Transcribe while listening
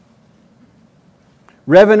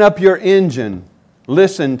Revving up your engine,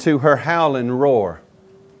 listen to her howl and roar.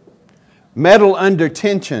 Metal under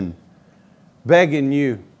tension, begging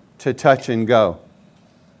you to touch and go.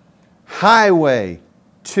 Highway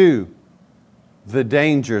to the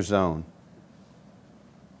danger zone.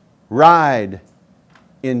 Ride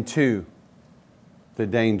into the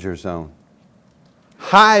danger zone.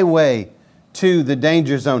 Highway to the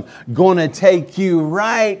danger zone. Gonna take you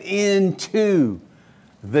right into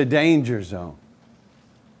the danger zone.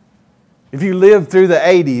 If you lived through the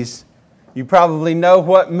 80s, you probably know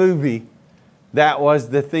what movie that was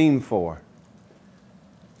the theme for.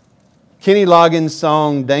 Kenny Loggins'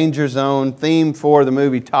 song Danger Zone, theme for the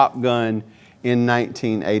movie Top Gun in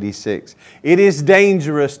 1986. It is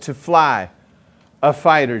dangerous to fly a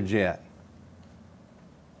fighter jet.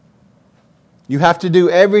 You have to do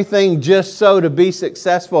everything just so to be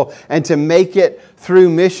successful and to make it through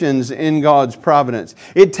missions in God's providence.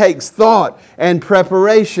 It takes thought and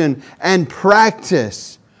preparation and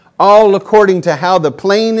practice, all according to how the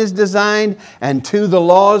plane is designed and to the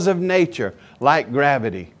laws of nature, like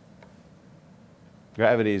gravity.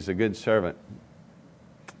 Gravity is a good servant.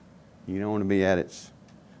 You don't want to be at its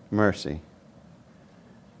mercy.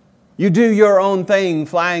 You do your own thing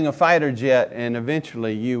flying a fighter jet, and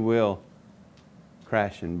eventually you will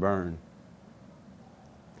crash and burn.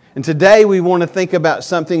 And today we want to think about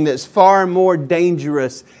something that's far more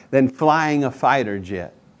dangerous than flying a fighter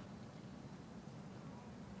jet.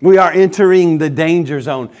 We are entering the danger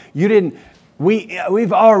zone.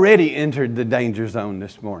 We've already entered the danger zone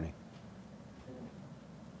this morning.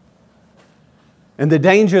 And the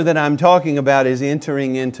danger that I'm talking about is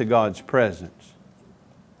entering into God's presence.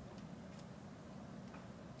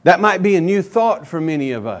 That might be a new thought for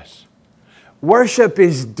many of us. Worship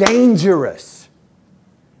is dangerous.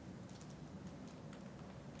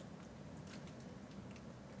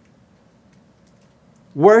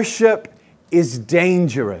 Worship is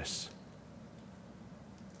dangerous.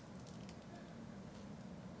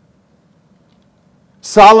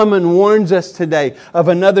 Solomon warns us today of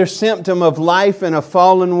another symptom of life in a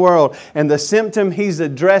fallen world. And the symptom he's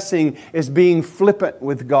addressing is being flippant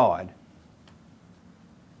with God.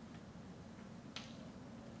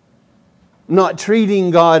 Not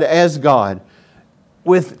treating God as God.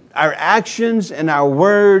 With our actions and our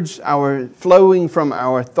words, our flowing from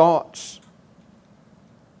our thoughts.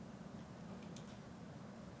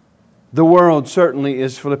 The world certainly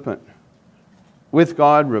is flippant with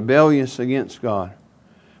God, rebellious against God.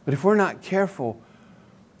 But if we're not careful,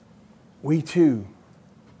 we too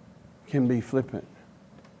can be flippant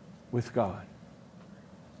with God.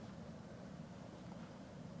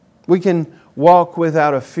 We can walk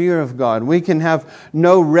without a fear of God. We can have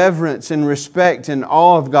no reverence and respect and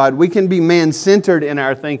awe of God. We can be man-centered in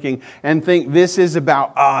our thinking and think this is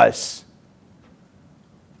about us.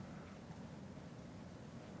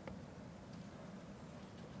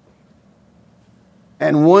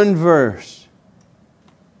 And one verse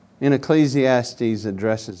in Ecclesiastes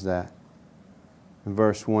addresses that in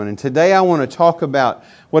verse 1. And today I want to talk about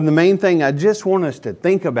what the main thing I just want us to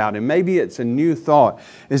think about, and maybe it's a new thought,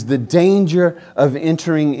 is the danger of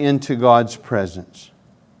entering into God's presence.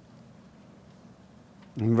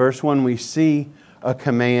 In verse 1 we see a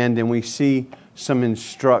command and we see some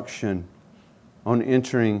instruction on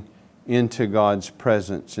entering into God's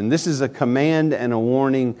presence. And this is a command and a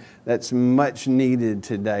warning that's much needed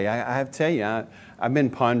today. I have to tell you, I've been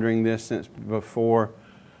pondering this since before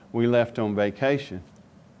we left on vacation.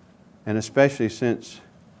 And especially since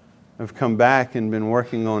I've come back and been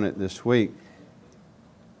working on it this week.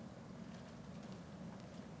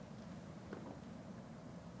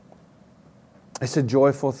 It's a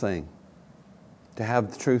joyful thing to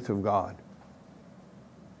have the truth of God.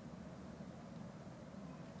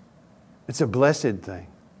 It's a blessed thing.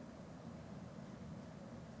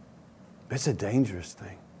 It's a dangerous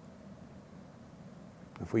thing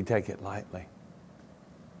if we take it lightly.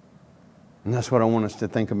 And that's what I want us to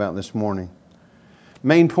think about this morning.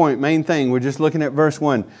 Main point, main thing, we're just looking at verse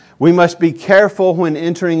 1. We must be careful when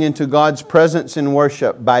entering into God's presence in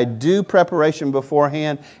worship by due preparation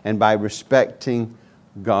beforehand and by respecting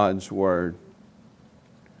God's Word.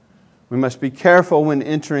 We must be careful when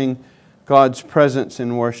entering God's presence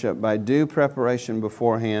in worship by due preparation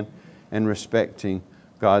beforehand and respecting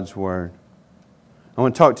God's Word. I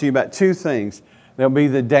want to talk to you about two things. There'll be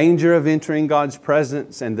the danger of entering God's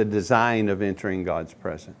presence and the design of entering God's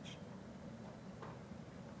presence.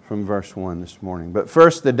 From verse 1 this morning. But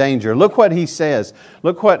first, the danger. Look what he says.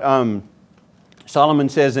 Look what Solomon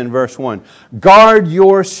says in verse 1. Guard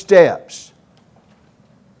your steps.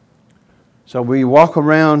 So we walk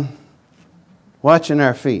around watching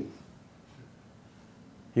our feet.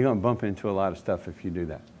 You're going to bump into a lot of stuff if you do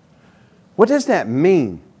that. What does that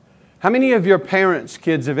mean? How many of your parents'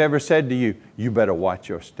 kids have ever said to you, you better watch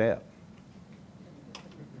your step?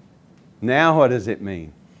 Now what does it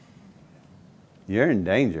mean? You're in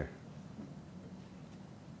danger.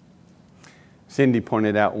 Cindy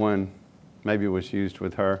pointed out one, maybe it was used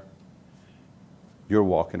with her. You're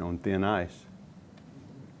walking on thin ice.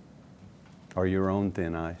 Or your own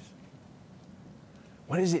thin ice.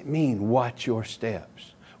 What does it mean, watch your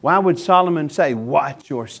steps? Why would Solomon say, watch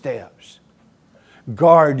your steps?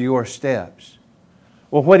 Guard your steps.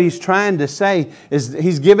 Well, what he's trying to say is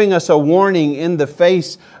he's giving us a warning in the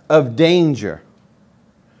face of danger.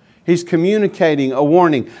 He's communicating a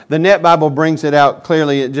warning. The Net Bible brings it out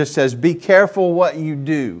clearly. It just says, be careful what you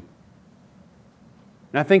do.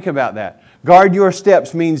 Now think about that. Guard your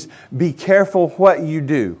steps means be careful what you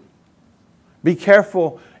do. Be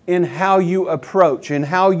careful in how you approach and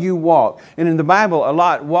how you walk. And in the Bible, a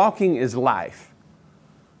lot, walking is life.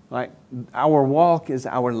 Like our walk is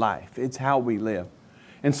our life. It's how we live.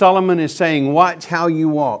 And Solomon is saying, watch how you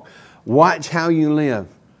walk. Watch how you live.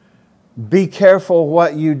 Be careful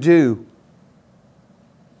what you do.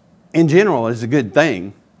 In general, is a good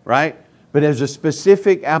thing, right? But there's a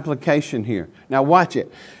specific application here. Now watch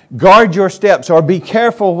it. Guard your steps, or be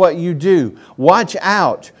careful what you do. Watch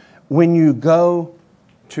out when you go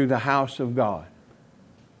to the house of God.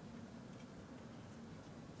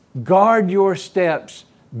 Guard your steps.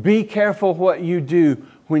 Be careful what you do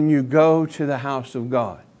when you go to the house of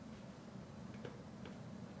God.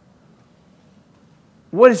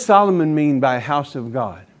 What does Solomon mean by house of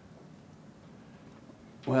God?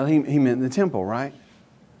 Well, he meant the temple, right?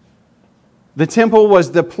 The temple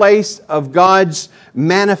was the place of God's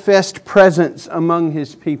manifest presence among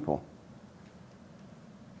His people.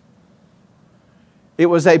 It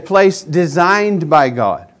was a place designed by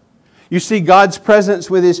God. You see God's presence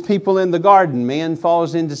with His people in the garden. Man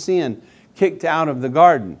falls into sin, kicked out of the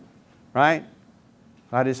garden, right?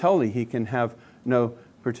 God is holy. He can have no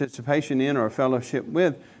participation in or fellowship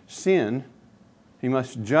with sin. He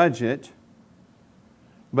must judge it.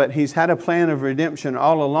 But He's had a plan of redemption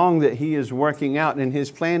all along that He is working out. And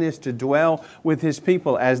His plan is to dwell with His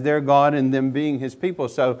people as their God and them being His people.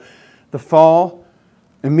 So the fall,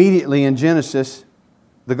 immediately in Genesis,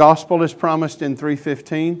 the gospel is promised in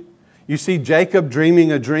 3:15. You see Jacob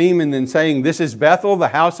dreaming a dream and then saying, this is Bethel, the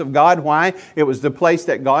house of God. Why? It was the place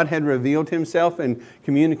that God had revealed Himself and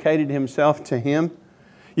communicated Himself to him.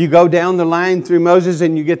 You go down the line through Moses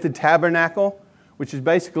and you get the tabernacle, which is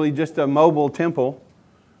basically just a mobile temple.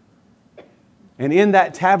 And in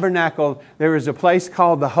that tabernacle, there is a place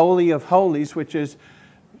called the Holy of Holies, which is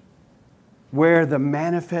where the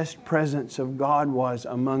manifest presence of God was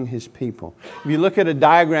among His people. If you look at a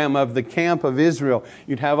diagram of the camp of Israel,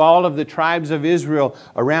 you'd have all of the tribes of Israel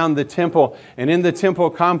around the temple. And in the temple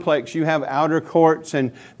complex, you have outer courts,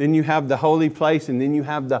 and then you have the holy place, and then you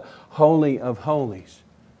have the Holy of Holies,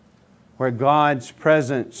 where God's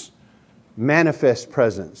presence, manifest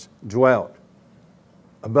presence, dwelt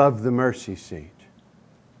above the mercy seat,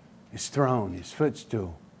 His throne, His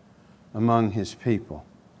footstool among His people.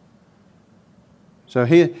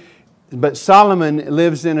 But Solomon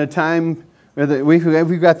lives in a time where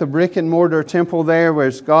we've got the brick and mortar temple there, where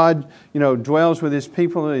God, dwells with His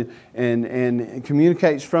people and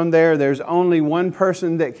communicates from there. There's only one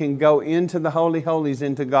person that can go into the Holy Holies,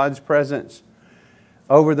 into God's presence,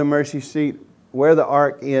 over the mercy seat, where the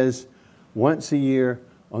ark is, once a year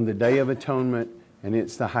on the Day of Atonement, and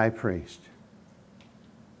it's the high priest.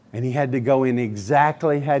 And he had to go in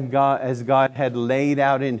exactly as God had laid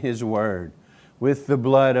out in His Word, with the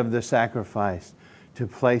blood of the sacrifice, to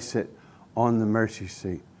place it on the mercy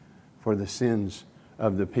seat for the sins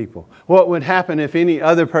of the people. What would happen if any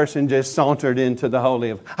other person just sauntered into the Holy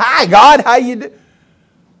of... Hi, God, how you do?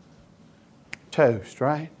 Toast,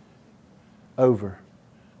 right? Over.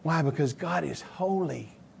 Why? Because God is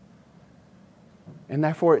holy. And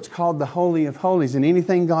therefore it's called the Holy of Holies. And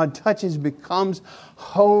anything God touches becomes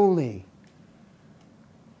holy.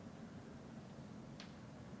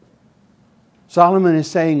 Solomon is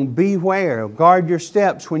saying, beware, guard your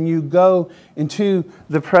steps when you go into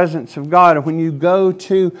the presence of God, or when you go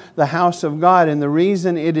to the house of God. And the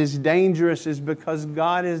reason it is dangerous is because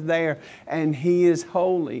God is there and He is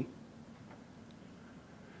holy.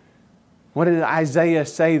 What did Isaiah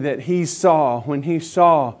say that he saw when he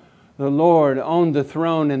saw the Lord on the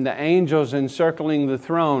throne and the angels encircling the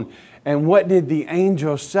throne? And what did the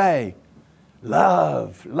angels say?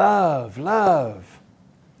 Love, love, love.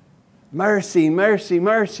 Mercy, mercy,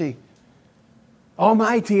 mercy.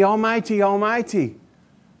 Almighty, almighty, almighty.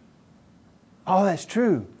 All that's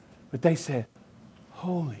true. But they said,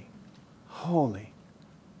 holy, holy,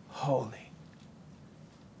 holy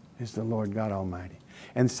is the Lord God Almighty.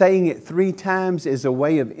 And saying it 3 times is a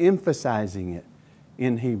way of emphasizing it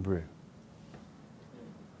in Hebrew.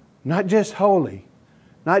 Not just holy,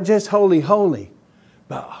 not just holy, holy,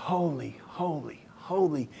 but holy, holy,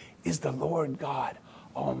 holy is the Lord God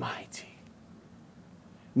Almighty.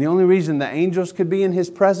 And the only reason the angels could be in His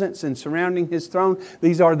presence and surrounding His throne,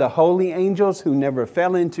 these are the holy angels who never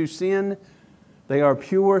fell into sin. They are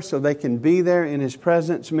pure, so they can be there in His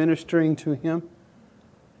presence ministering to Him.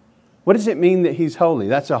 What does it mean that He's holy?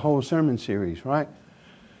 That's a whole sermon series, right?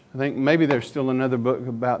 I think maybe there's still another book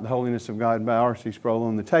about the holiness of God by R.C. Sproul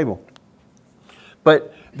on the table.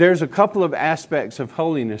 But there's a couple of aspects of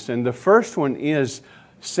holiness, and the first one is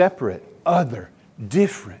separate, other,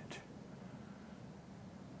 different.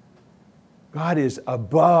 God is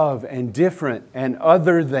above and different and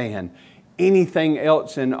other than anything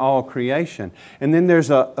else in all creation. And then there's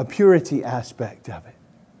a purity aspect of it.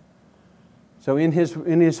 So in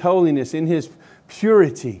His holiness, in His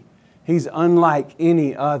purity, He's unlike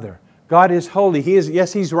any other. God is holy.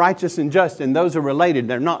 He's righteous and just, and those are related.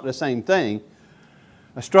 They're not the same thing.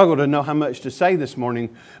 I struggle to know how much to say this morning,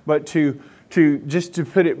 but just to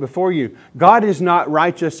put it before you, God is not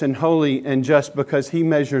righteous and holy and just because He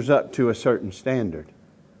measures up to a certain standard.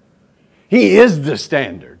 He is the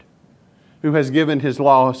standard who has given His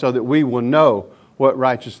law so that we will know what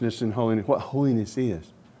righteousness and holiness, what holiness is.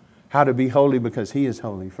 How to be holy because He is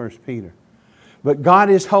holy, 1 Peter. But God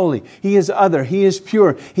is holy. He is other. He is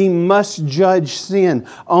pure. He must judge sin.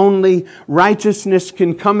 Only righteousness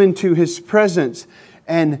can come into His presence.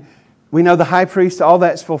 And we know the high priest, all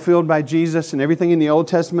that's fulfilled by Jesus, and everything in the Old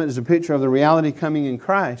Testament is a picture of the reality coming in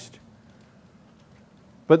Christ.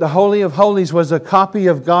 But the Holy of Holies was a copy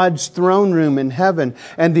of God's throne room in heaven,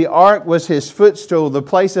 and the ark was His footstool, the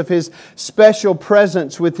place of His special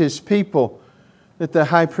presence with His people that the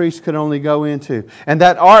high priest could only go into. And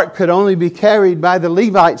that ark could only be carried by the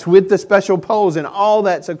Levites with the special poles, and all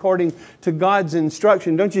that's according to God's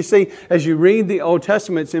instruction. Don't you see, as you read the Old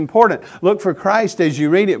Testament, it's important. Look for Christ as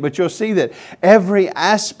you read it, but you'll see that every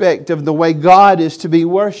aspect of the way God is to be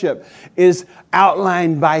worshipped is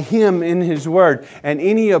outlined by Him in His Word. And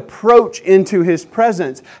any approach into His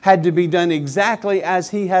presence had to be done exactly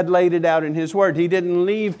as He had laid it out in His Word. He didn't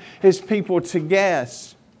leave His people to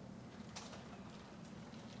guess.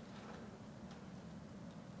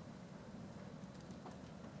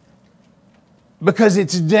 Because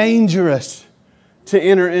it's dangerous to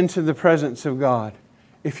enter into the presence of God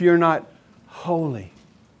if you're not holy.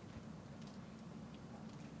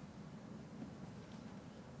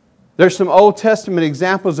 There's some Old Testament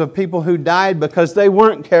examples of people who died because they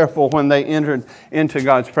weren't careful when they entered into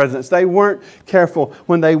God's presence. They weren't careful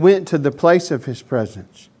when they went to the place of His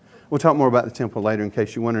presence. We'll talk more about the temple later in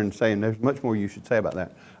case you're wondering and saying there's much more you should say about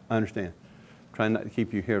that. I understand. I'm trying not to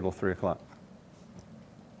keep you here till 3 o'clock.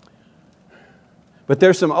 But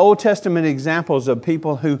there's some Old Testament examples of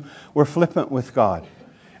people who were flippant with God.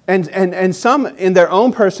 And some in their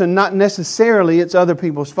own person, not necessarily it's other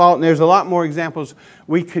people's fault. And there's a lot more examples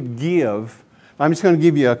we could give. I'm just going to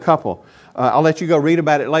give you a couple. I'll let you go read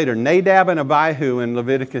about it later. Nadab and Abihu in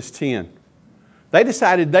Leviticus 10. They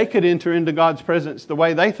decided they could enter into God's presence the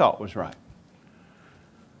way they thought was right.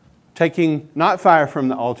 Taking not fire from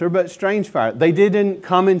the altar, but strange fire. They didn't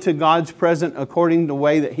come into God's presence according to the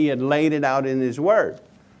way that He had laid it out in His Word.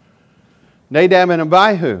 Nadab and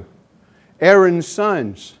Abihu, Aaron's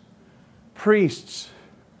sons, priests,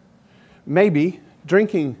 maybe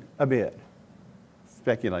drinking a bit.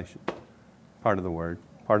 Speculation. Part of the Word.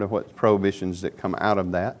 Part of what prohibitions that come out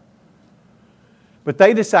of that. But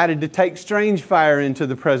they decided to take strange fire into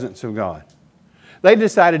the presence of God. They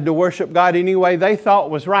decided to worship God any way they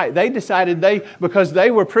thought was right. They decided because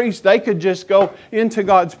they were priests, they could just go into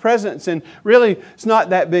God's presence. And really, it's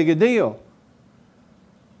not that big a deal.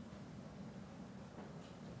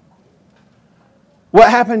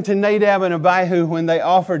 What happened to Nadab and Abihu when they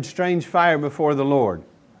offered strange fire before the Lord?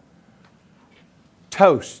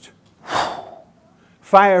 Toast.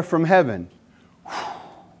 Fire from heaven.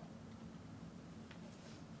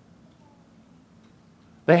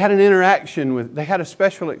 They had an interaction they had a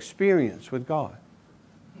special experience with God.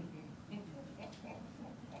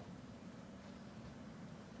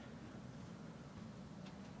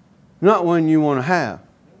 Not one you want to have.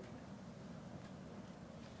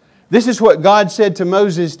 This is what God said to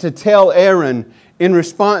Moses to tell Aaron in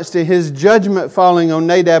response to his judgment falling on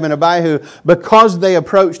Nadab and Abihu because they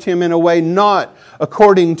approached him in a way not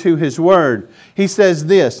according to His Word. He says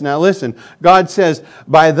this. Now listen, God says,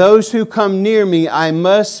 "By those who come near me, I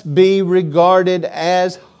must be regarded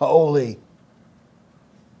as holy."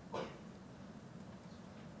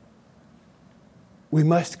 We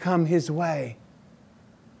must come His way.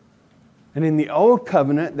 And in the Old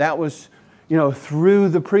Covenant, that was, through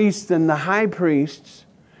the priests and the high priests.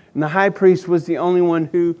 And the high priest was the only one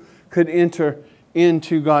who could enter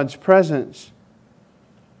into God's presence.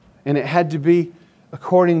 And it had to be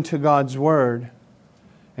according to God's Word.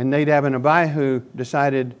 And Nadab and Abihu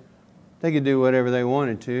decided they could do whatever they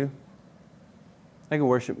wanted to. They could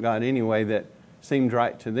worship God any way that seemed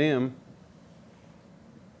right to them.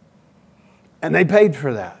 And they paid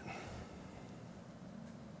for that.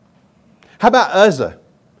 How about Uzzah?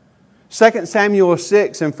 2 Samuel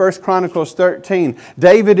 6 and 1 Chronicles 13.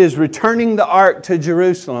 David is returning the ark to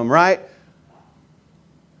Jerusalem, right?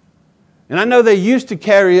 And I know they used to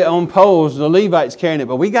carry it on poles, the Levites carrying it,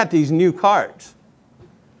 but we got these new carts.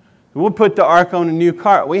 We'll put the ark on a new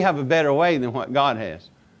cart. We have a better way than what God has. So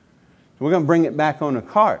we're going to bring it back on a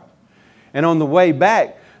cart. And on the way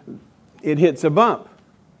back, it hits a bump.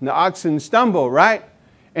 And the oxen stumble, right?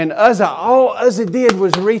 And all Uzzah did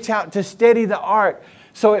was reach out to steady the ark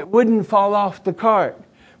so it wouldn't fall off the cart.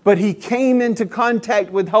 But he came into contact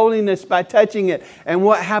with holiness by touching it. And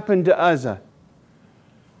what happened to Uzzah?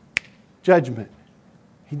 Judgment.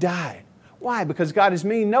 He died. Why? Because God is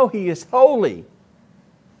mean? No, He is holy.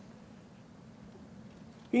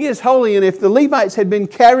 He is holy, and if the Levites had been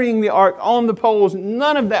carrying the ark on the poles,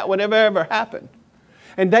 none of that would have ever happened.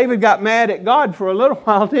 And David got mad at God for a little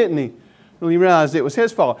while, didn't he? When he realized it was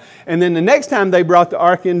his fault. And then the next time they brought the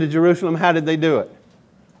ark into Jerusalem, how did they do it?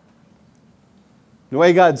 The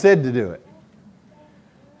way God said to do it.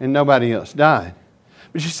 And nobody else died.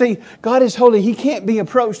 But you see, God is holy. He can't be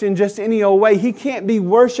approached in just any old way. He can't be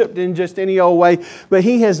worshiped in just any old way. But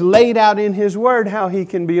He has laid out in His Word how He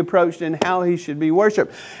can be approached and how He should be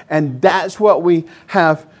worshiped. And that's what we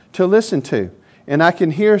have to listen to. And I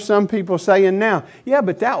can hear some people saying now, yeah,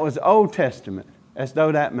 but that was Old Testament, as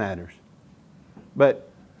though that matters. But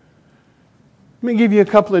let me give you a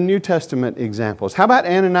couple of New Testament examples. How about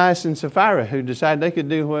Ananias and Sapphira, who decided they could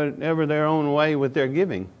do whatever their own way with their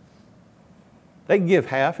giving? They could give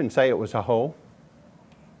half and say it was a whole.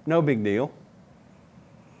 No big deal.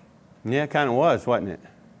 Yeah, it kind of was, wasn't it?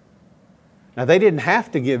 Now, they didn't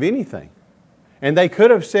have to give anything. And they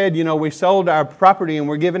could have said, we sold our property and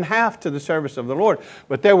we're giving half to the service of the Lord.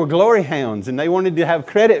 But they were glory hounds and they wanted to have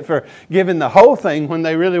credit for giving the whole thing when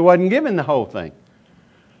they really wasn't giving the whole thing.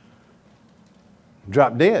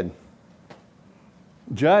 Dropped dead.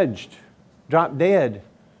 Judged. Dropped dead.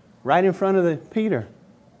 Right in front of Peter.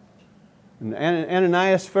 And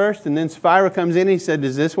Ananias first, and then Sapphira comes in. He said,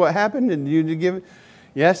 is this what happened? Did you give it?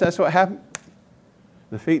 Yes, that's what happened.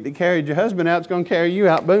 The feet that carried your husband out is going to carry you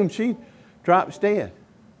out. Boom, she drops dead.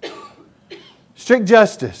 Strict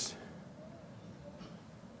justice.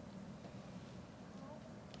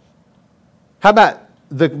 How about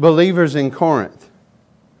the believers in Corinth?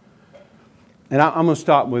 And I'm going to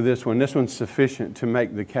stop with this one. This one's sufficient to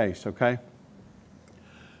make the case, okay?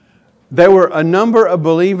 There were a number of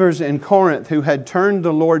believers in Corinth who had turned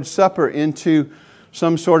the Lord's Supper into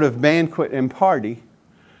some sort of banquet and party.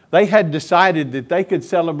 They had decided that they could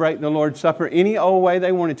celebrate the Lord's Supper any old way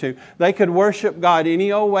they wanted to. They could worship God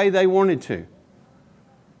any old way they wanted to.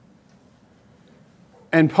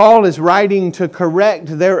 And Paul is writing to correct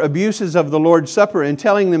their abuses of the Lord's Supper and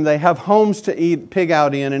telling them they have homes to eat pig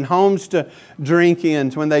out in and homes to drink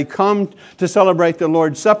in. When they come to celebrate the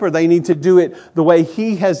Lord's Supper, they need to do it the way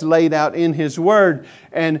He has laid out in His Word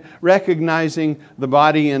and recognizing the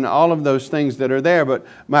body and all of those things that are there. But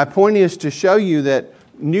my point is to show you that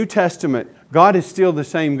New Testament, God is still the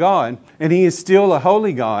same God and He is still a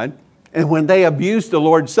holy God. And when they abuse the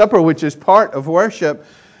Lord's Supper, which is part of worship,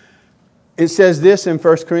 it says this in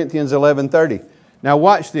 1 Corinthians 11:30. Now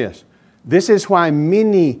watch this. This is why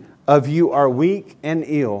many of you are weak and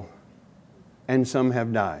ill, and some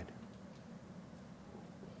have died.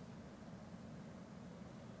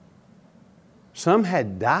 Some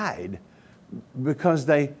had died because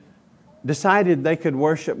they decided they could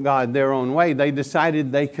worship God their own way. They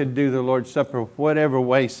decided they could do the Lord's Supper whatever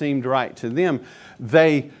way seemed right to them.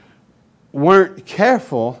 They weren't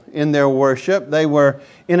careful in their worship. They were,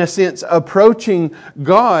 in a sense, approaching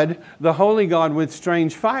God, the holy God, with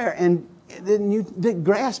strange fire. And then you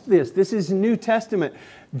grasp this. This is New Testament.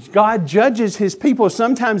 God judges His people.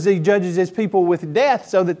 Sometimes He judges His people with death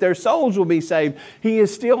so that their souls will be saved. He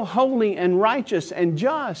is still holy and righteous and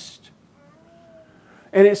just.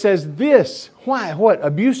 And it says this. Why? What?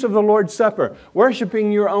 Abuse of the Lord's Supper.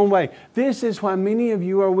 Worshiping your own way. This is why many of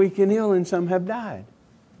you are weak and ill and some have died.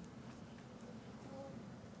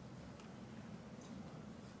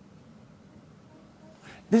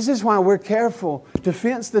 This is why we're careful to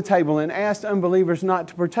fence the table and ask unbelievers not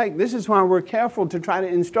to partake. This is why we're careful to try to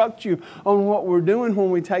instruct you on what we're doing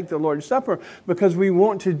when we take the Lord's Supper, because we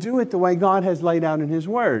want to do it the way God has laid out in His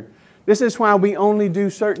Word. This is why we only do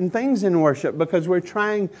certain things in worship, because we're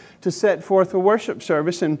trying to set forth a worship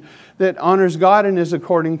service and that honors God and is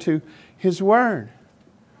according to His Word.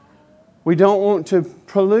 We don't want to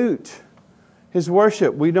pollute His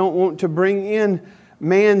worship. We don't want to bring in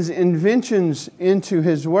man's inventions into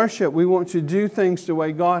His worship. We want to do things the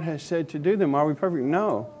way God has said to do them. Are we perfect?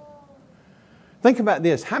 No. Think about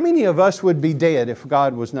this. How many of us would be dead if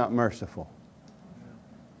God was not merciful?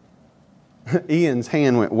 Ian's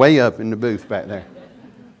hand went way up in the booth back there.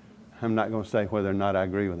 I'm not going to say whether or not I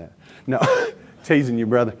agree with that. No, teasing you,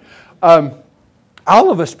 brother. All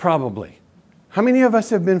of us probably. How many of us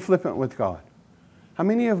have been flippant with God? How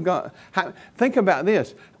many have got... think about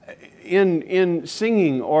this. In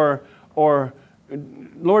singing or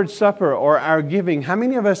Lord's Supper or our giving, how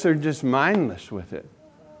many of us are just mindless with it?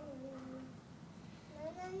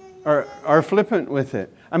 Or flippant with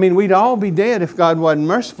it? I mean, we'd all be dead if God wasn't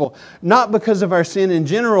merciful. Not because of our sin in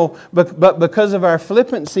general, but because of our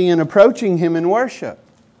flippancy in approaching Him in worship.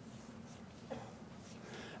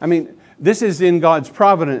 I mean, this is in God's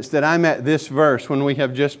providence that I'm at this verse when we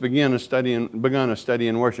have just begun a study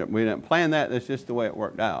in worship. We didn't plan that. That's just the way it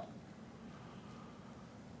worked out.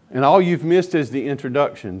 And all you've missed is the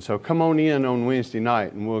introduction. So come on in on Wednesday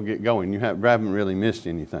night and we'll get going. You haven't really missed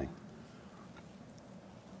anything.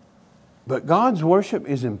 But God's worship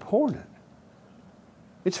is important.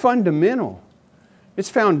 It's fundamental. It's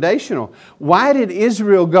foundational. Why did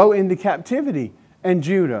Israel go into captivity and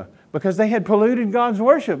Judah? Because they had polluted God's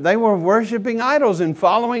worship. They were worshiping idols and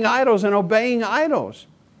following idols and obeying idols.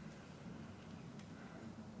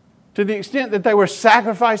 To the extent that they were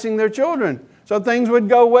sacrificing their children so things would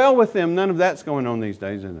go well with them. None of that's going on these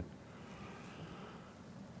days, is it?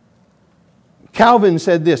 Calvin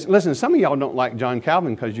said this. Listen, some of y'all don't like John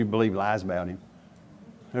Calvin because you believe lies about him.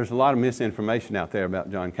 There's a lot of misinformation out there about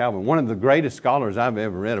John Calvin. One of the greatest scholars I've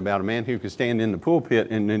ever read about, a man who could stand in the pulpit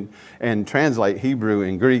and translate Hebrew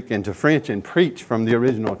and Greek into French and preach from the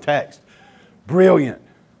original text. Brilliant.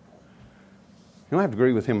 You don't have to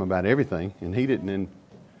agree with him about everything, and he didn't.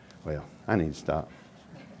 Well, I need to stop.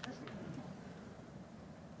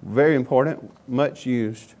 Very important, much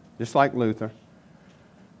used, just like Luther.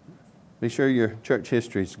 Be sure your church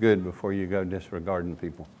history is good before you go disregarding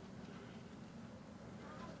people.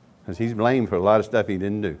 Because he's blamed for a lot of stuff he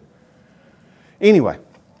didn't do. Anyway,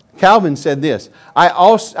 Calvin said this,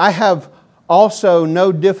 I have also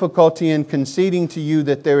no difficulty in conceding to you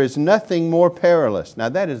that there is nothing more perilous. Now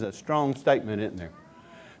that is a strong statement, isn't there?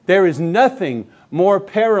 There is nothing more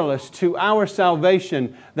perilous to our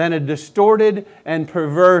salvation than a distorted and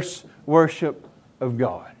perverse worship of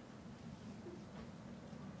God.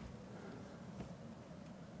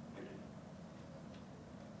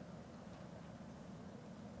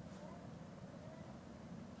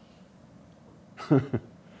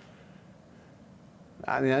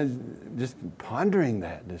 I was just pondering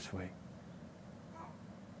that this week.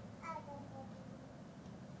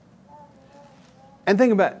 And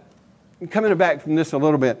think about, coming back from this a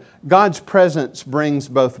little bit, God's presence brings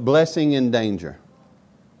both blessing and danger.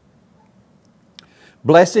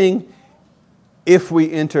 Blessing if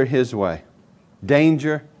we enter His way.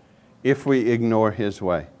 Danger if we ignore His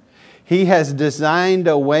way. He has designed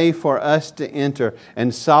a way for us to enter,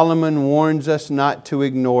 and Solomon warns us not to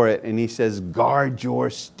ignore it. And he says, guard your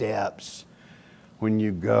steps when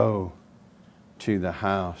you go to the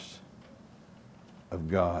house of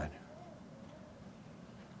God.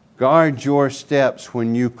 Guard your steps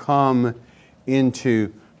when you come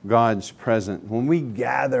into God's presence. When we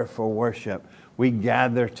gather for worship, we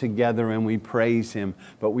gather together and we praise Him,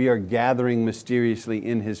 but we are gathering mysteriously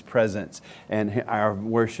in His presence, and our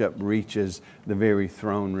worship reaches the very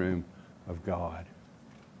throne room of God.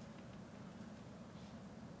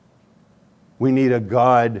 We need a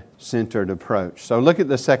God-centered approach. So look at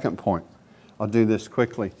the second point. I'll do this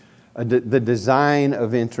quickly. The design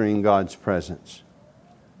of entering God's presence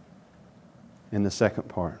in the second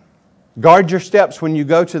part. Guard your steps when you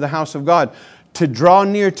go to the house of God. To draw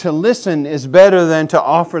near to listen is better than to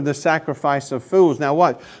offer the sacrifice of fools. Now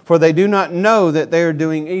watch. For they do not know that they are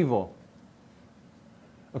doing evil.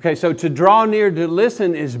 Okay, so to draw near to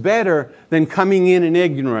listen is better than coming in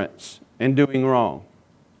ignorance and doing wrong.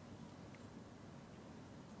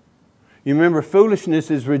 You remember, foolishness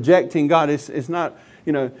is rejecting God. It's not,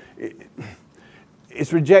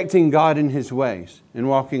 it's rejecting God in His ways and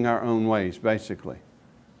walking our own ways, basically.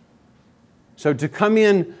 So to come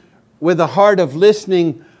in with a heart of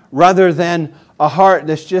listening rather than a heart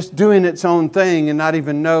that's just doing its own thing and not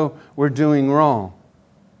even know we're doing wrong.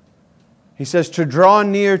 He says to draw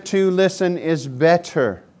near to listen is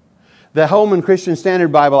better. The Holman Christian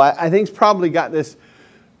Standard Bible, I think, has probably got this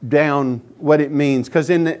down what it means. Because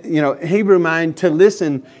in the Hebrew mind, to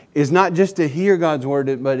listen is not just to hear God's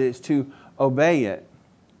Word, but it's to obey it.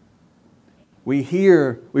 We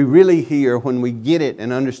really hear when we get it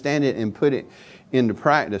and understand it and put it into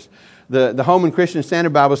practice. The Holman Christian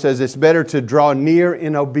Standard Bible says it's better to draw near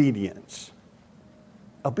in obedience.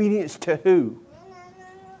 Obedience to who?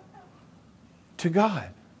 To God.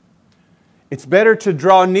 It's better to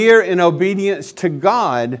draw near in obedience to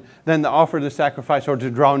God than to offer the sacrifice or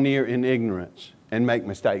to draw near in ignorance and make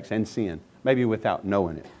mistakes and sin, maybe without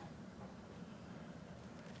knowing it.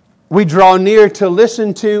 We draw near to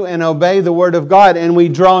listen to and obey the Word of God, and we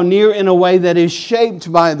draw near in a way that is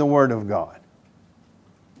shaped by the Word of God.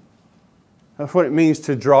 That's what it means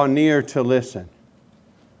to draw near to listen.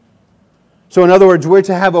 So in other words, we're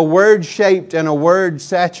to have a Word-shaped and a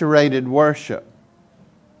Word-saturated worship.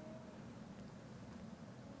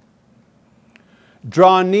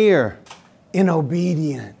 Draw near in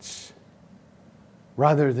obedience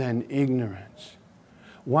rather than ignorance.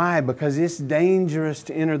 Why? Because it's dangerous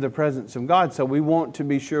to enter the presence of God. So we want to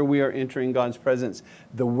be sure we are entering God's presence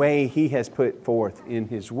the way He has put forth in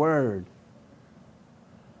His Word.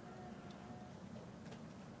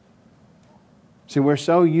 See, we're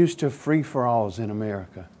so used to free-for-alls in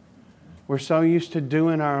America. We're so used to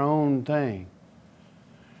doing our own thing.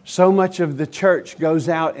 So much of the church goes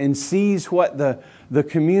out and sees what the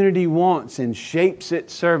community wants and shapes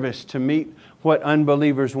its service to meet what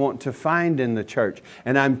unbelievers want to find in the church.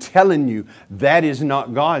 And I'm telling you, that is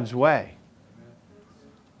not God's way.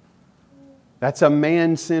 That's a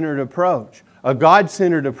man-centered approach. A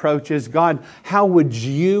God-centered approach is, God, how would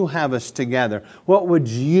You have us together? What would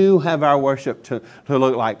You have our worship to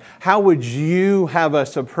look like? How would You have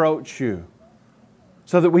us approach You?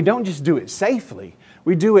 So that we don't just do it safely.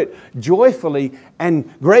 We do it joyfully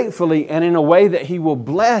and gratefully and in a way that He will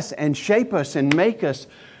bless and shape us and make us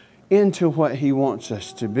into what He wants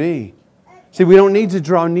us to be. See, we don't need to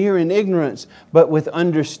draw near in ignorance, but with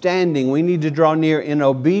understanding. We need to draw near in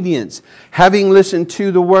obedience, having listened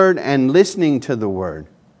to the Word and listening to the Word.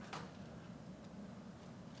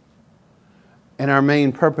 And our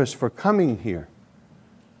main purpose for coming here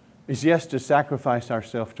is, yes, to sacrifice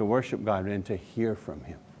ourselves to worship God and to hear from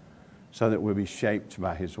Him so that we'll be shaped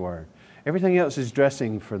by His Word. Everything else is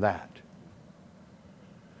dressing for that.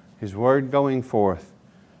 His Word going forth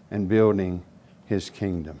and building His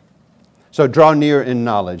kingdom. So draw near in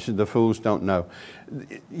knowledge. The fools don't know.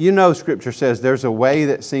 You know, Scripture says there's a way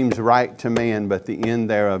that seems right to man, but the end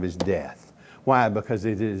thereof is death. Why? Because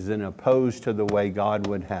it is an opposed to the way God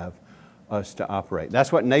would have us to operate.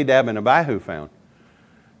 That's what Nadab and Abihu found.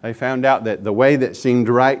 They found out that the way that seemed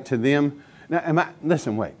right to them. Now,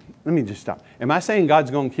 listen, wait. Let me just stop. Am I saying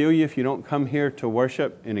God's going to kill you if you don't come here to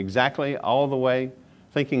worship in exactly all the way,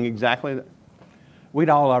 thinking exactly that? We'd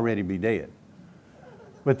all already be dead.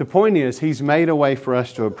 But the point is, He's made a way for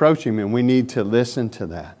us to approach Him, and we need to listen to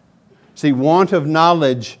that. See, want of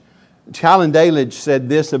knowledge, Challen Dalich said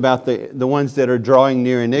this about the ones that are drawing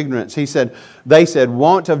near in ignorance. They said,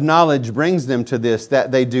 want of knowledge brings them to this,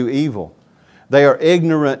 that they do evil. They are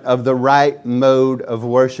ignorant of the right mode of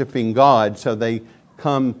worshiping God, so they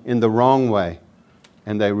come in the wrong way,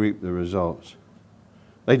 and they reap the results.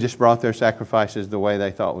 They just brought their sacrifices the way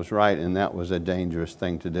they thought was right, and that was a dangerous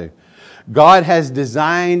thing to do. God has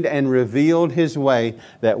designed and revealed His way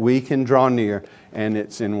that we can draw near, and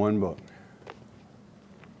it's in one book.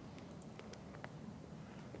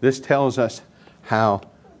 This tells us how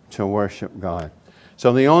to worship God.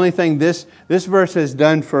 So the only thing this verse has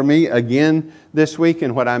done for me again this week,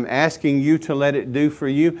 and what I'm asking you to let it do for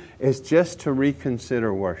you, is just to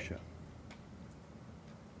reconsider worship.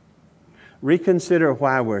 Reconsider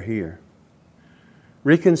why we're here.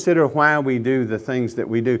 Reconsider why we do the things that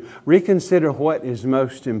we do. Reconsider what is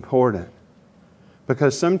most important.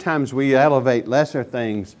 Because sometimes we elevate lesser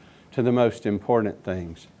things to the most important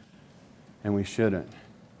things. And we shouldn't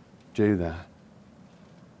do that.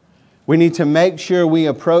 We need to make sure we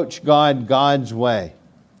approach God God's way.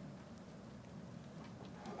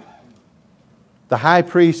 The high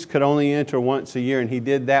priest could only enter once a year, and he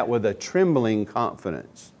did that with a trembling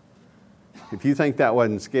confidence. If you think that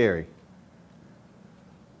wasn't scary.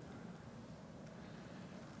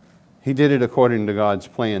 He did it according to God's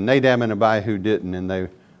plan. Nadab and Abihu didn't, and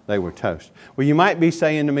they were toast. Well, you might be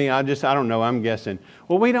saying to me, I don't know, I'm guessing.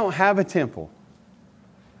 Well, we don't have a temple.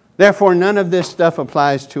 Therefore, none of this stuff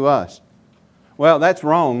applies to us. Well, that's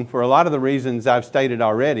wrong for a lot of the reasons I've stated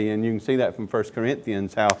already, and you can see that from 1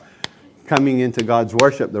 Corinthians, how coming into God's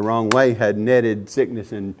worship the wrong way had netted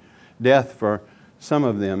sickness and death for some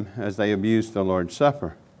of them as they abused the Lord's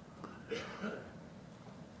Supper.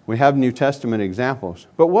 We have New Testament examples.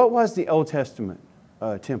 But what was the Old Testament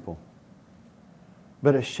temple?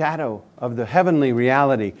 But a shadow of the heavenly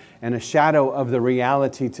reality and a shadow of the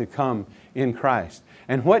reality to come in Christ.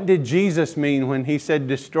 And what did Jesus mean when He said,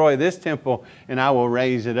 destroy this temple and I will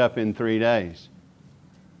raise it up in 3 days?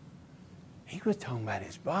 He was talking about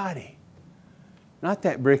His body, not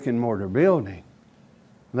that brick and mortar building.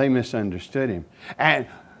 They misunderstood Him. And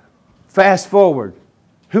fast forward,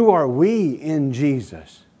 who are we in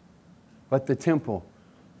Jesus but the temple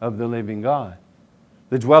of the living God?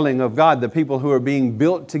 The dwelling of God, the people who are being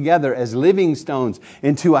built together as living stones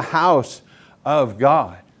into a house of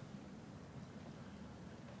God.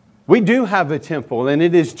 We do have a temple, and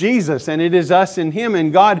it is Jesus, and it is us in Him,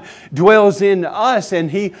 and God dwells in us,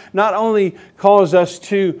 and He not only calls us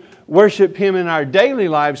to worship Him in our daily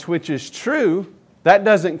lives, which is true, that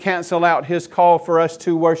doesn't cancel out His call for us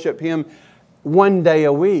to worship Him one day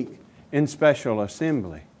a week in special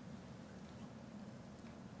assembly.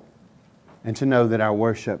 And to know that our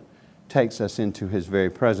worship takes us into His very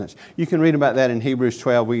presence. You can read about that in Hebrews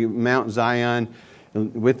 12. Mount Zion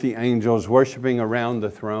with the angels worshiping around the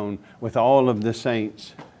throne with all of the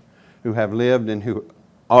saints who have lived and who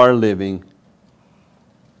are living.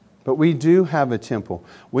 But we do have a temple.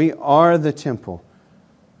 We are the temple.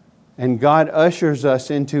 And God ushers us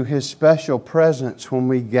into His special presence when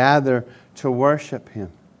we gather to worship Him.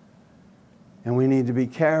 And we need to be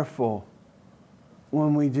careful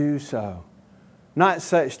when we do so. Not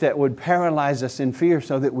such that would paralyze us in fear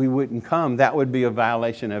so that we wouldn't come. That would be a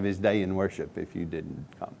violation of His day in worship if you didn't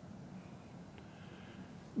come.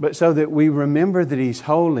 But so that we remember that He's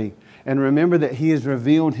holy and remember that He has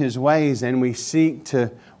revealed His ways and we seek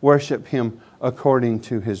to worship Him according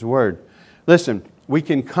to His Word. Listen, we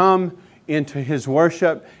can come into His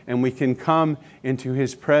worship and we can come into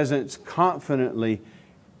His presence confidently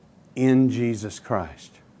in Jesus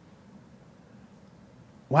Christ.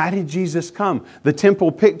 Why did Jesus come? The temple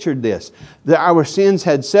pictured this. That our sins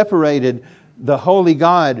had separated the holy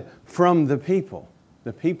God from the people.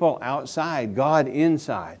 The people outside, God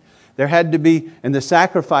inside. There had to be, and the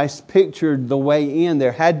sacrifice pictured the way in.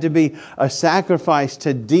 There had to be a sacrifice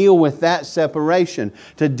to deal with that separation,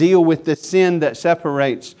 to deal with the sin that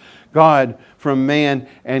separates God from man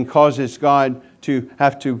and causes God to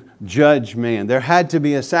have to judge man. There had to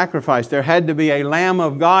be a sacrifice. There had to be a Lamb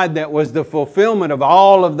of God that was the fulfillment of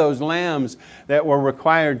all of those lambs that were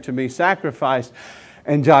required to be sacrificed.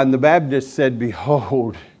 And John the Baptist said,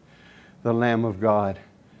 behold, the Lamb of God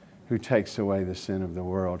who takes away the sin of the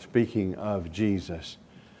world. Speaking of Jesus.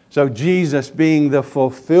 So Jesus being the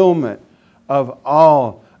fulfillment of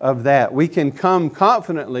all of that. We can come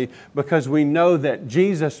confidently because we know that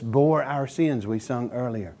Jesus bore our sins, we sung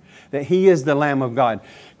earlier. That He is the Lamb of God.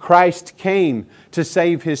 Christ came to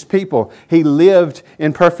save His people. He lived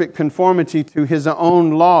in perfect conformity to His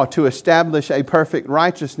own law to establish a perfect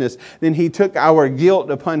righteousness. Then He took our guilt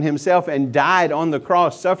upon Himself and died on the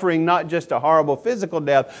cross, suffering not just a horrible physical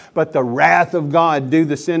death, but the wrath of God due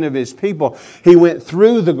the sin of His people. He went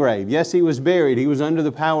through the grave. Yes, He was buried. He was under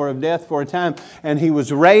the power of death for a time. And He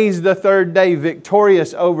was raised the third day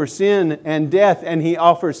victorious over sin and death. And He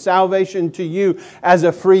offers salvation to you as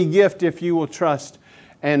a free gift if you will trust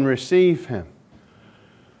and receive Him.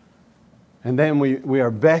 And then we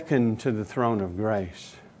are beckoned to the throne of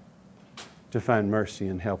grace to find mercy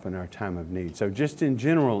and help in our time of need. So just in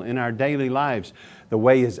general, in our daily lives, the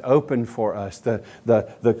way is open for us.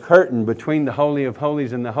 The curtain between the Holy of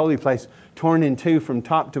Holies and the holy place torn in two from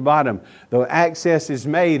top to bottom. The access is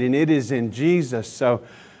made and it is in Jesus. So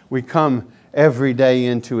we come every day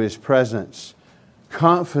into His presence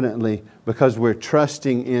confidently because we're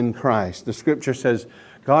trusting in Christ. The Scripture says,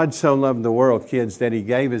 God so loved the world, kids, that He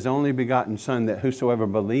gave His only begotten Son, that whosoever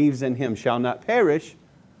believes in Him shall not perish,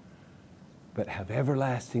 but have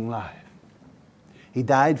everlasting life. He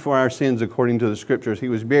died for our sins according to the Scriptures. He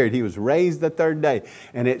was buried. He was raised the third day.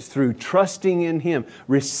 And it's through trusting in Him,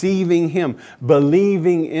 receiving Him,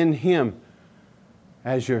 believing in Him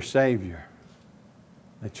as your Savior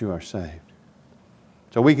that you are saved.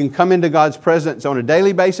 So we can come into God's presence on a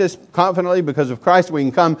daily basis confidently because of Christ. We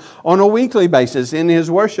can come on a weekly basis in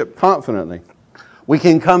His worship confidently. We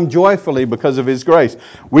can come joyfully because of His grace.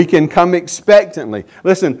 We can come expectantly.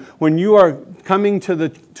 Listen, when you are coming to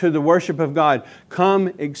the worship of God, come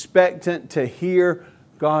expectant to hear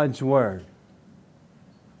God's Word.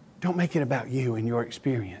 Don't make it about you and your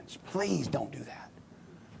experience. Please don't do that.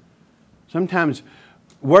 Sometimes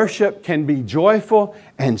worship can be joyful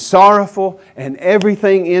and sorrowful and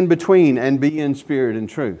everything in between and be in spirit and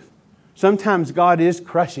truth. Sometimes God is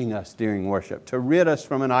crushing us during worship to rid us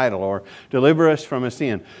from an idol or deliver us from a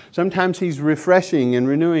sin. Sometimes He's refreshing and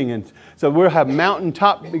renewing. And so we'll have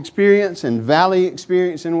mountaintop experience and valley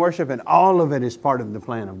experience in worship, and all of it is part of the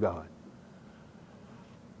plan of God.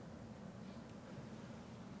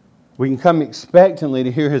 We can come expectantly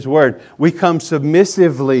to hear His Word. We come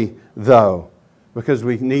submissively, though, because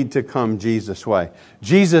we need to come Jesus' way.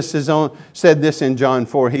 Jesus said this in John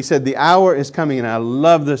 4. He said, the hour is coming, and I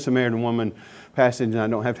love the Samaritan woman passage, and I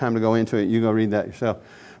don't have time to go into it. You go read that yourself.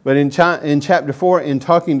 But in chapter 4, in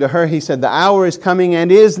talking to her, He said, the hour is coming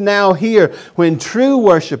and is now here when true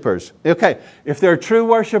worshipers, okay, if they're true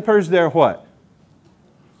worshipers, they're what?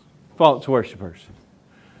 False worshipers.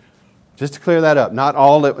 Just to clear that up, not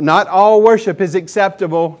all worship is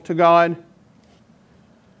acceptable to God.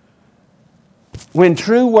 When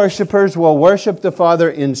true worshipers will worship the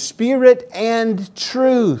Father in spirit and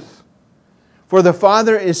truth. For the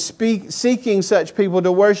Father is seeking such people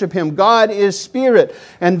to worship Him. God is spirit,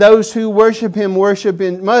 and those who worship Him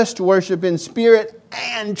must worship in spirit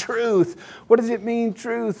and truth. What does it mean,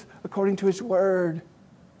 truth? According to His Word.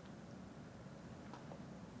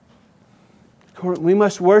 We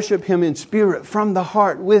must worship Him in spirit, from the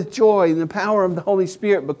heart, with joy, in the power of the Holy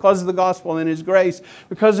Spirit, because of the gospel and His grace,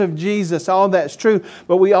 because of Jesus. All that's true.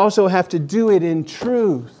 But we also have to do it in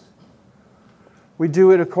truth. We do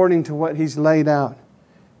it according to what He's laid out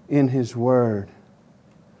in His Word.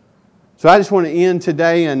 So I just want to end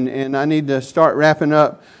today, and I need to start wrapping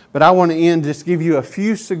up. But I want to end, just give you a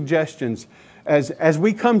few suggestions. As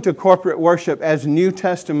we come to corporate worship as New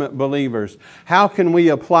Testament believers, how can we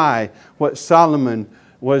apply what Solomon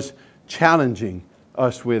was challenging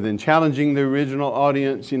us with and challenging the original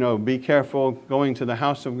audience? Be careful going to the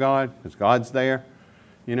house of God because God's there,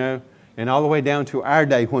 and all the way down to our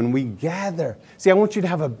day when we gather. See, I want you to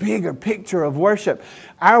have a bigger picture of worship.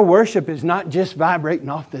 Our worship is not just vibrating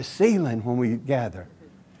off the ceiling when we gather.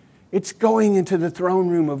 It's going into the throne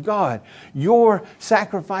room of God. Your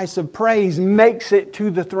sacrifice of praise makes it to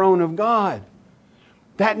the throne of God.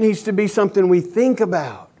 That needs to be something we think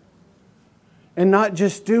about and not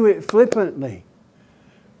just do it flippantly.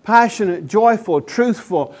 Passionate, joyful,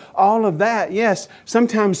 truthful, all of that. Yes,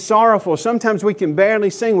 sometimes sorrowful. Sometimes we can barely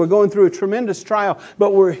sing. We're going through a tremendous trial,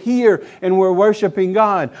 but we're here and we're worshiping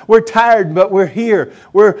God. We're tired, but we're here.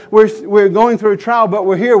 We're going through a trial, but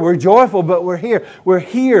we're here. We're joyful, but we're here. We're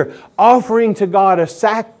here offering to God a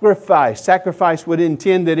sacrifice. Sacrifice would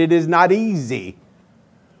intend that it is not easy.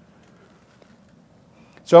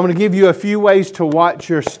 So I'm going to give you a few ways to watch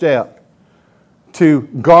your step, to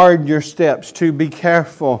guard your steps, to be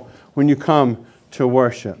careful when you come to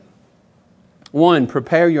worship. 1,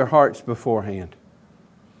 prepare your hearts beforehand.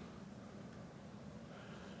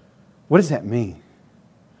 What does that mean?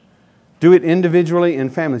 Do it individually in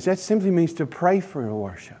families. That simply means to pray for your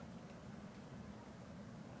worship.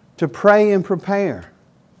 To pray and prepare.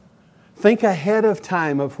 Think ahead of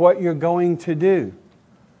time of what you're going to do.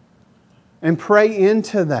 And pray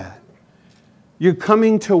into that. You're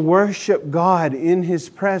coming to worship God in His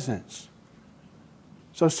presence.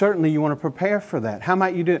 So certainly you want to prepare for that. How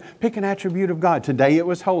might you do it? Pick an attribute of God. Today it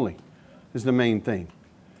was holy is the main thing.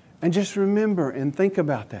 And just remember and think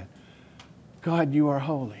about that. God, you are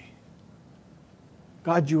holy.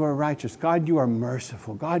 God, you are righteous. God, you are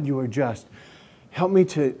merciful. God, you are just. Help me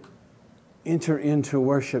to enter into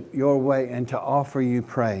worship your way and to offer you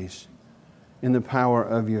praise in the power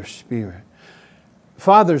of your Spirit.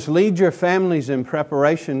 Fathers, lead your families in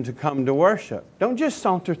preparation to come to worship. Don't just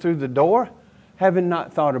saunter through the door, having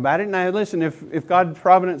not thought about it. Now listen, if God's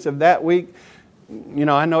providence of that week,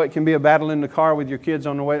 I know it can be a battle in the car with your kids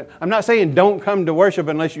on the way. I'm not saying don't come to worship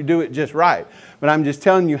unless you do it just right. But I'm just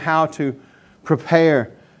telling you how to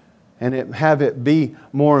prepare and have it be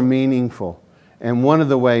more meaningful. And one of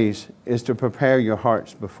the ways is to prepare your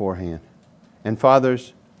hearts beforehand. And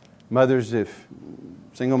fathers, mothers, if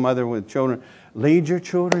single mother with children, lead your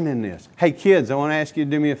children in this. Hey kids, I want to ask you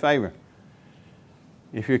to do me a favor.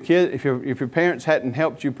 If your parents hadn't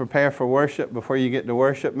helped you prepare for worship before you get to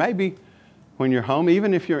worship, maybe when you're home,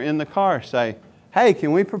 even if you're in the car, say, hey,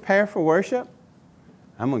 can we prepare for worship?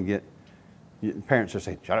 Parents will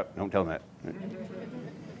say, shut up, don't tell them that.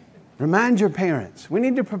 Remind your parents. We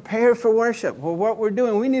need to prepare for worship, for what we're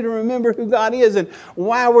doing. We need to remember who God is and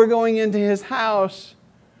why we're going into His house.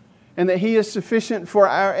 And that He is sufficient for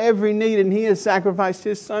our every need. And He has sacrificed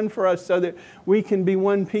His Son for us so that we can be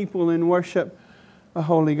one people and worship a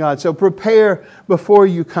holy God. So prepare before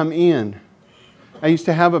you come in. I used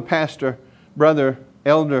to have a pastor, brother,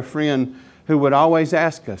 elder friend who would always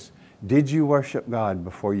ask us, did you worship God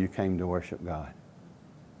before you came to worship God?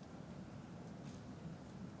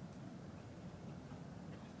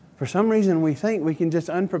 For some reason we think we can just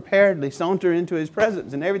unpreparedly saunter into His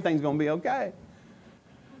presence and everything's going to be okay.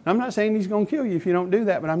 I'm not saying He's going to kill you if you don't do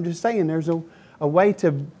that, but I'm just saying there's a way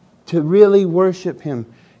to really worship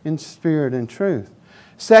Him in spirit and truth.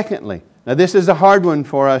 Secondly, now this is a hard one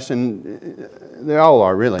for us, and they all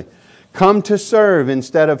are really. Come to serve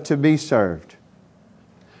instead of to be served.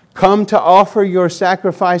 Come to offer your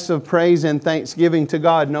sacrifice of praise and thanksgiving to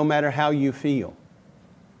God no matter how you feel.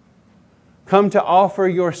 Come to offer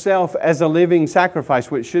yourself as a living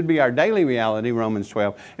sacrifice, which should be our daily reality, Romans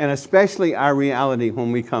 12, and especially our reality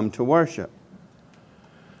when we come to worship.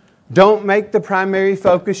 Don't make the primary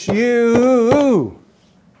focus you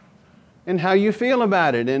and how you feel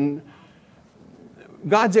about it. And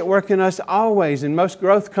God's at work in us always, and most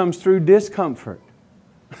growth comes through discomfort.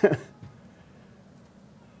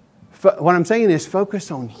 What I'm saying is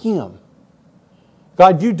focus on Him.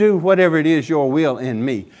 God, you do whatever it is your will in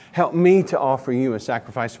me. Help me to offer you a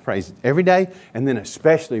sacrifice of praise every day, and then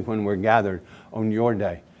especially when we're gathered on your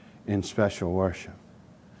day in special worship.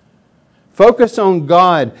 Focus on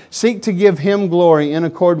God. Seek to give Him glory in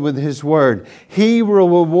accord with His Word. He will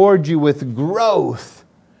reward you with growth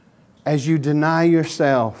as you deny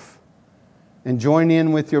yourself and join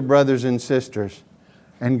in with your brothers and sisters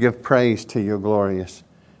and give praise to your glorious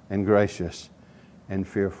and gracious and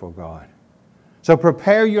fearful God. So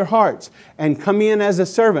prepare your hearts and come in as a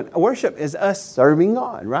servant. Worship is us serving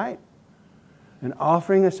God, right? And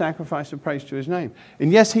offering a sacrifice of praise to His name.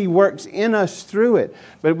 And yes, He works in us through it.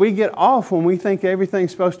 But we get off when we think everything's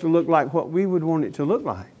supposed to look like what we would want it to look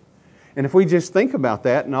like. And if we just think about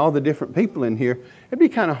that and all the different people in here, it'd be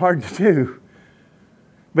kind of hard to do.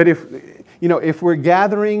 But if we're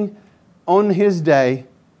gathering on His day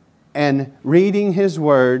and reading His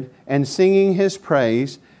Word and singing His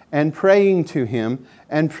praise and praying to Him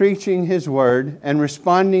and preaching His Word and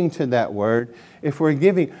responding to that Word, if we're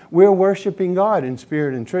giving, we're worshiping God in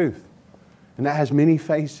spirit and truth. And that has many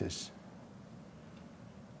faces.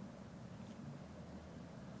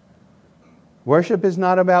 Worship is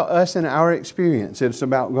not about us and our experience. It's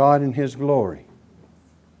about God and His glory.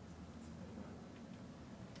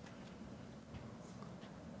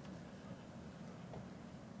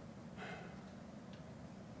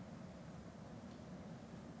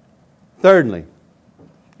 Thirdly,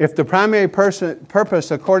 if the primary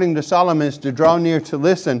purpose, according to Solomon, is to draw near to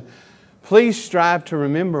listen, please strive to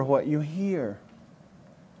remember what you hear.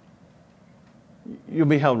 You'll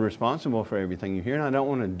be held responsible for everything you hear, and I don't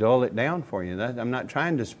want to dull it down for you. I'm not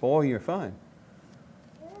trying to spoil your fun.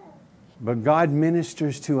 But God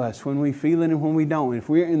ministers to us when we feel it and when we don't. If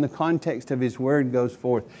we're in the context of His Word goes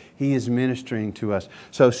forth, He is ministering to us.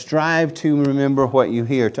 So strive to remember what you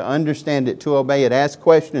hear, to understand it, to obey it. Ask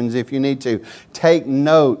questions if you need to. Take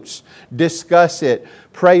notes. Discuss it.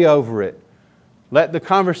 Pray over it. Let the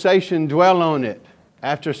conversation dwell on it.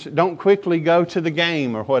 Don't quickly go to the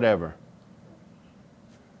game or whatever.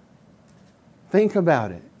 Think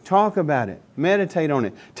about it. Talk about it. Meditate on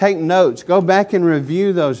it. Take notes. Go back and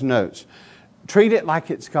review those notes. Treat it like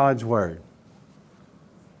it's God's Word.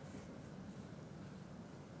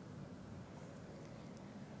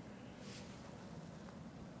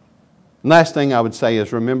 Last thing I would say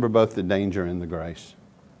is remember both the danger and the grace.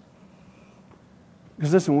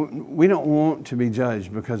 Because listen, we don't want to be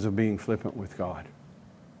judged because of being flippant with God.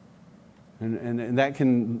 And that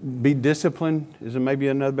can be discipline, is maybe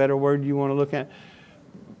another better word you want to look at.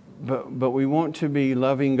 But we want to be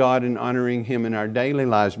loving God and honoring Him in our daily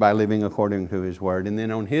lives by living according to His Word. And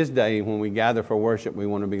then on His day, when we gather for worship, we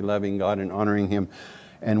want to be loving God and honoring Him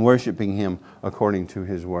and worshiping Him according to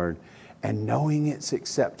His Word. And knowing it's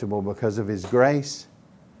acceptable because of His grace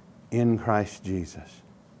in Christ Jesus.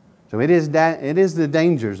 So it is the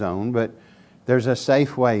danger zone, but there's a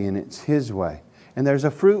safe way and it's His way. And there's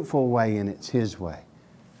a fruitful way and it's His way.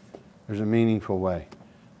 There's a meaningful way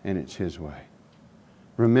and it's His way.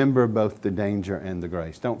 Remember both the danger and the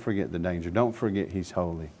grace. Don't forget the danger. Don't forget He's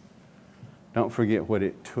holy. Don't forget what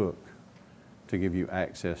it took to give you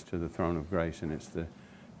access to the throne of grace, and it's the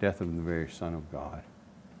death of the very Son of God.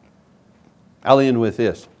 I'll end with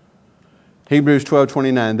this. Hebrews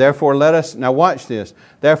 12:29. Therefore let us, now watch this.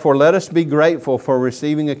 Therefore let us be grateful for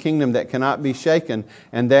receiving a kingdom that cannot be shaken,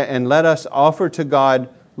 and let us offer to God,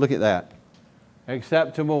 look at that,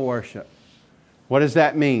 acceptable worship. What does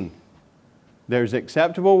that mean? There's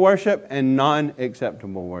acceptable worship and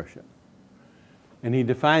non-acceptable worship. And he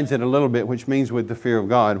defines it a little bit, which means with the fear of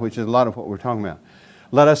God, which is a lot of what we're talking about.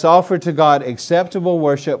 Let us offer to God acceptable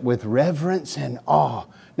worship with reverence and awe.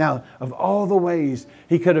 Now, of all the ways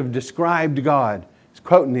he could have described God, he's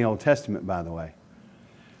quoting the Old Testament, by the way.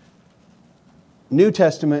 New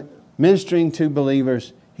Testament, ministering to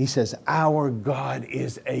believers, he says, our God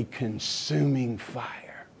is a consuming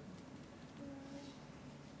fire.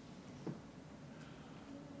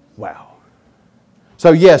 Wow.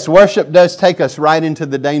 So yes, worship does take us right into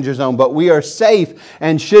the danger zone, but we are safe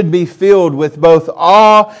and should be filled with both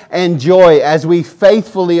awe and joy as we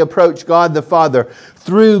faithfully approach God the Father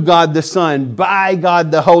through God the Son, by God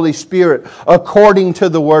the Holy Spirit, according to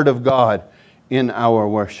the Word of God in our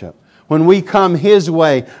worship. When we come His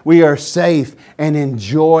way, we are safe and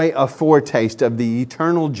enjoy a foretaste of the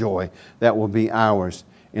eternal joy that will be ours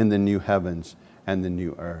in the new heavens and the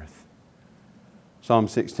new earth. Psalm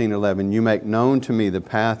 16:11, you make known to me the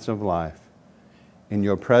paths of life. In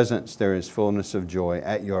your presence there is fullness of joy.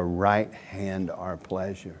 At your right hand are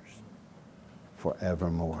pleasures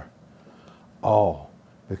forevermore. All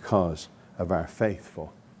because of our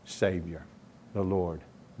faithful Savior, the Lord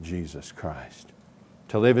Jesus Christ.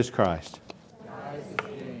 To live is Christ.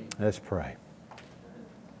 Let's pray.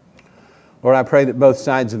 Lord, I pray that both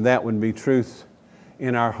sides of that would be truth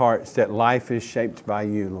in our hearts, that life is shaped by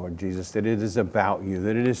you, Lord Jesus, that it is about you,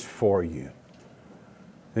 that it is for you,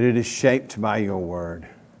 that it is shaped by your word,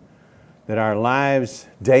 that our lives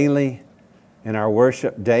daily and our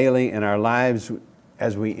worship daily and our lives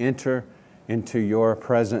as we enter into your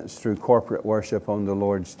presence through corporate worship on the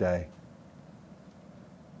Lord's Day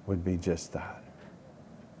would be just that.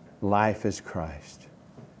 Life is Christ,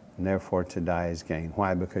 and therefore to die is gain.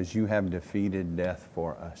 Why? Because you have defeated death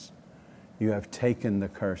for us. You have taken the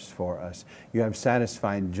curse for us. You have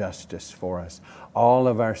satisfied justice for us. All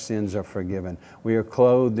of our sins are forgiven. We are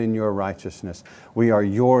clothed in your righteousness. We are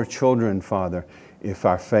your children, Father, if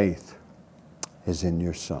our faith is in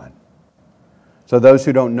your Son. So those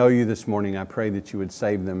who don't know you this morning, I pray that you would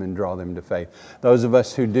save them and draw them to faith. Those of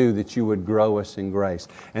us who do, that you would grow us in grace,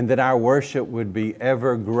 and that our worship would be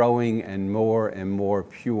ever growing and more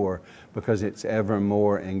pure, because it's ever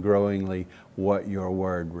more and growingly what your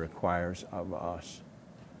word requires of us.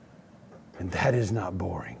 And that is not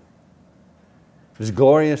boring. It's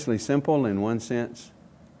gloriously simple in one sense,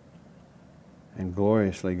 and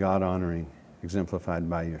gloriously God-honoring, exemplified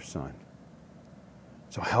by your Son.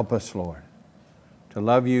 So help us, Lord, to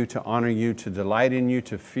love you, to honor you, to delight in you,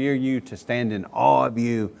 to fear you, to stand in awe of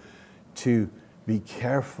you, to be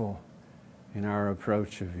careful in our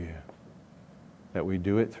approach of you. That we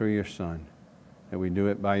do it through your Son, that we do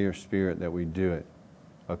it by your Spirit, that we do it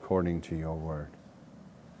according to your word.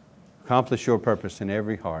 Accomplish your purpose in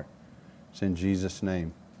every heart. It's in Jesus'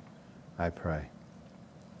 name I pray.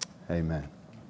 Amen.